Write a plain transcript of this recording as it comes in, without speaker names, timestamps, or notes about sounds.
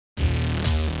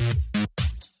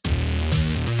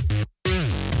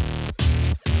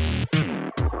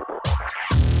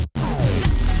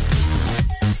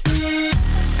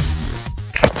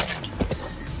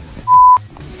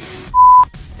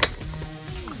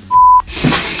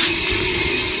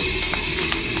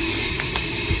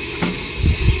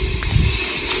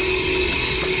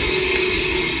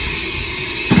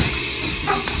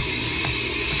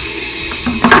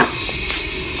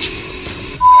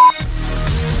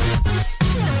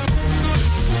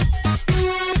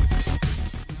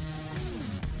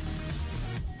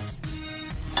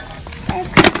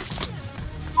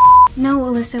No,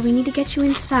 Alyssa, we need to get you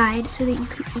inside so that you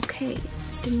can, okay,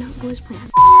 did not go as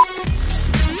planned.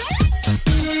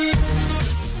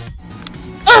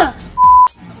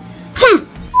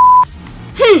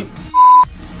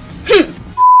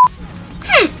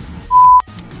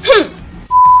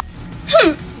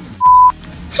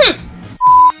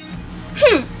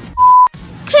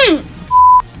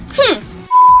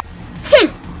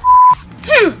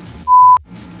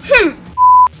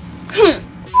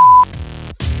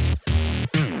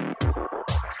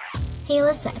 Hey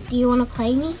Alyssa, do you want to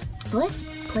play me? What?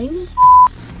 Play me?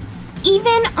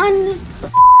 Even on the...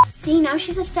 See, now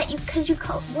she's upset you because you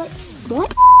called... What?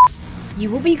 What? You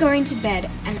will be going to bed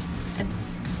and...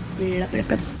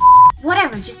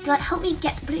 Whatever, just help me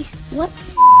get... What?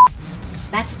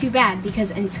 That's too bad,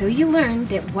 because until you learn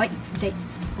that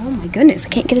oh my goodness, I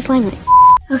can't get his line right.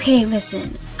 Okay,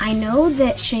 listen. I know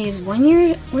that Shay is 1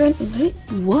 year...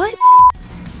 What?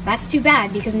 That's too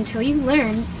bad, because until you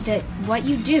learn that what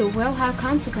you do will have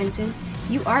consequences,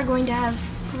 you are going to have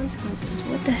consequences.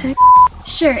 What the heck?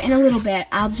 Sure, in a little bit.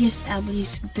 I'll be...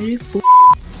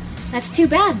 That's too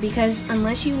bad, because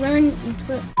unless you learn...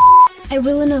 I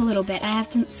will in a little bit. I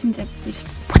have some... What the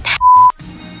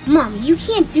heck? Mom, you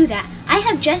can't do that. I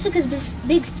have Jessica's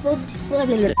big...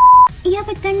 Yeah,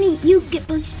 but then you get...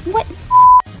 What?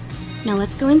 Now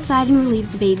let's go inside and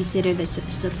relieve the babysitter.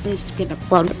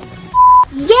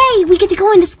 Yay! We get to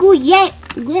go into school. Yay!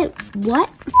 What?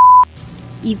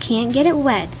 You can't get it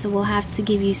wet, so we'll have to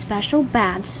give you special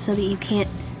baths so that you can't...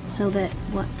 So that...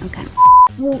 What? Okay.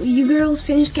 Well, you girls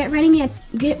finish get ready and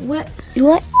get wet.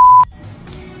 What?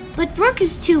 But Brooke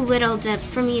is too little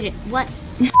for me to... What?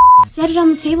 Set it on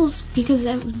the tables because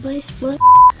that was... What?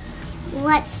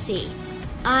 Let's see.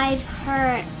 I've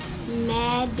heard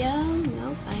Meadow.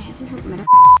 Nope, I haven't heard Meadow.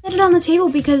 Set it on the table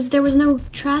because there was no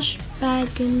trash bag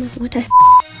in the... What the...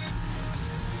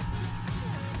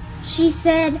 She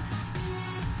said...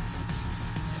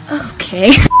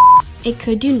 Okay. It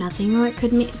could do nothing, or it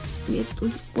could mean...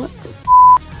 What?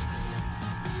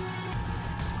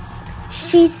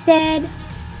 She said,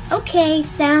 okay,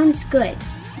 sounds good.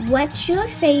 What's your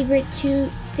favorite two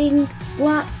thing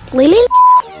block? Lily?